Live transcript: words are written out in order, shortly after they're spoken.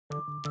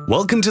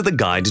Welcome to the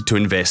Guide to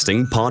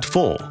Investing Part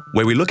 4,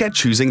 where we look at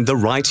choosing the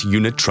right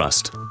unit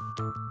trust.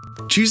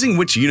 Choosing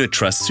which unit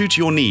trust suits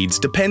your needs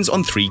depends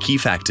on 3 key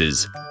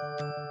factors: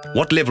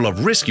 what level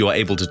of risk you are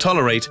able to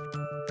tolerate,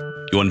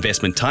 your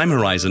investment time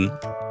horizon,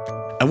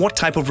 and what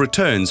type of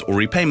returns or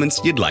repayments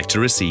you'd like to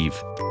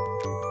receive.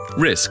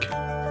 Risk.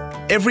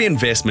 Every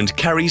investment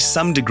carries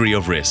some degree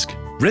of risk.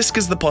 Risk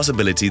is the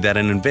possibility that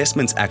an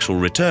investment's actual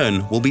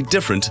return will be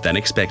different than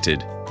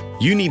expected.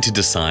 You need to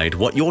decide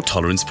what your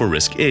tolerance for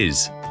risk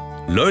is.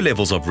 Low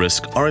levels of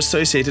risk are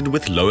associated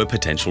with lower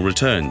potential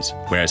returns,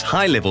 whereas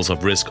high levels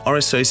of risk are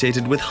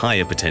associated with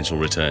higher potential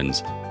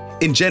returns.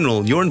 In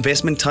general, your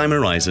investment time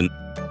horizon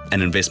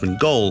and investment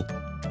goal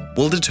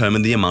will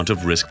determine the amount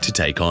of risk to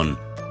take on.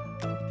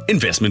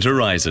 Investment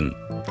horizon.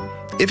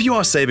 If you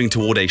are saving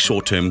toward a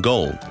short-term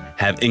goal,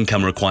 have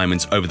income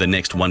requirements over the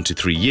next 1 to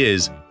 3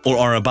 years, or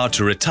are about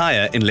to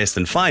retire in less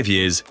than 5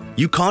 years,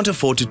 you can't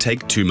afford to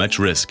take too much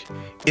risk.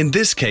 In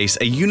this case,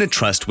 a unit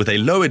trust with a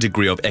lower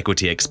degree of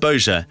equity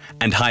exposure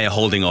and higher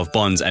holding of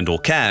bonds and/or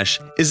cash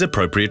is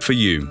appropriate for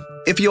you.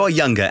 If you are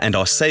younger and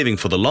are saving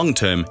for the long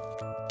term,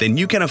 then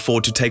you can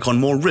afford to take on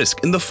more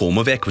risk in the form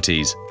of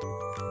equities.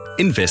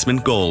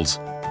 Investment goals.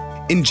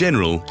 In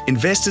general,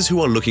 investors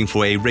who are looking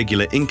for a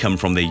regular income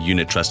from their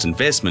unit trust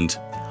investment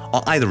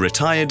are either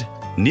retired,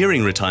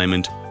 nearing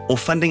retirement, or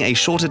funding a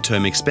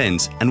shorter-term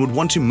expense and would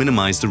want to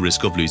minimize the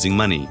risk of losing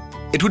money.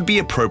 It would be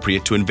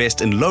appropriate to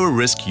invest in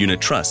lower-risk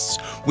unit trusts,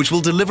 which will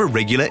deliver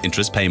regular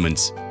interest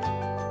payments.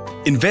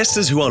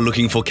 Investors who are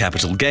looking for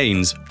capital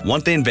gains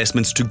want their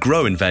investments to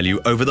grow in value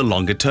over the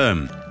longer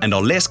term and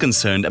are less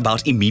concerned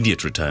about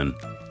immediate return.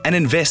 An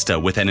investor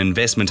with an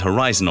investment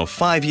horizon of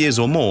 5 years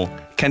or more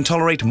can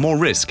tolerate more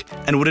risk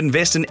and would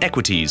invest in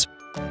equities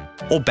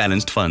or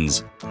balanced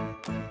funds.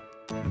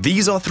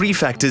 These are 3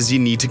 factors you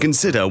need to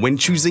consider when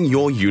choosing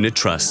your unit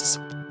trusts: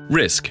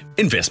 risk,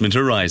 investment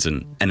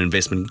horizon, and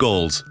investment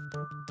goals.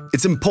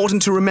 It's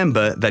important to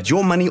remember that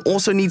your money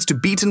also needs to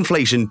beat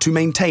inflation to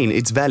maintain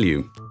its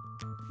value.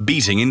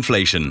 Beating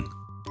inflation.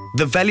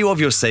 The value of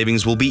your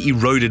savings will be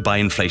eroded by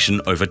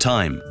inflation over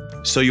time,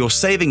 so your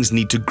savings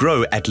need to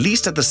grow at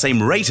least at the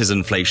same rate as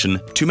inflation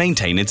to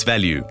maintain its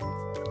value.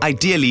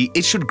 Ideally,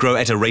 it should grow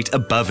at a rate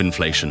above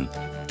inflation.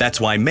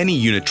 That's why many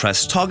unit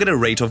trusts target a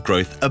rate of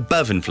growth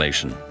above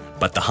inflation.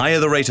 But the higher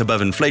the rate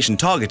above inflation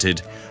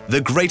targeted,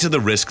 the greater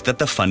the risk that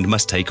the fund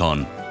must take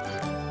on.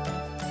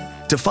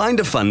 To find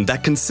a fund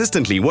that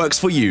consistently works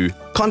for you,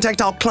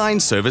 contact our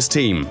client service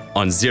team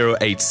on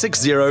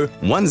 0860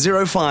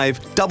 105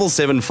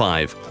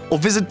 775 or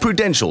visit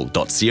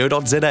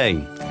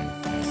prudential.co.za.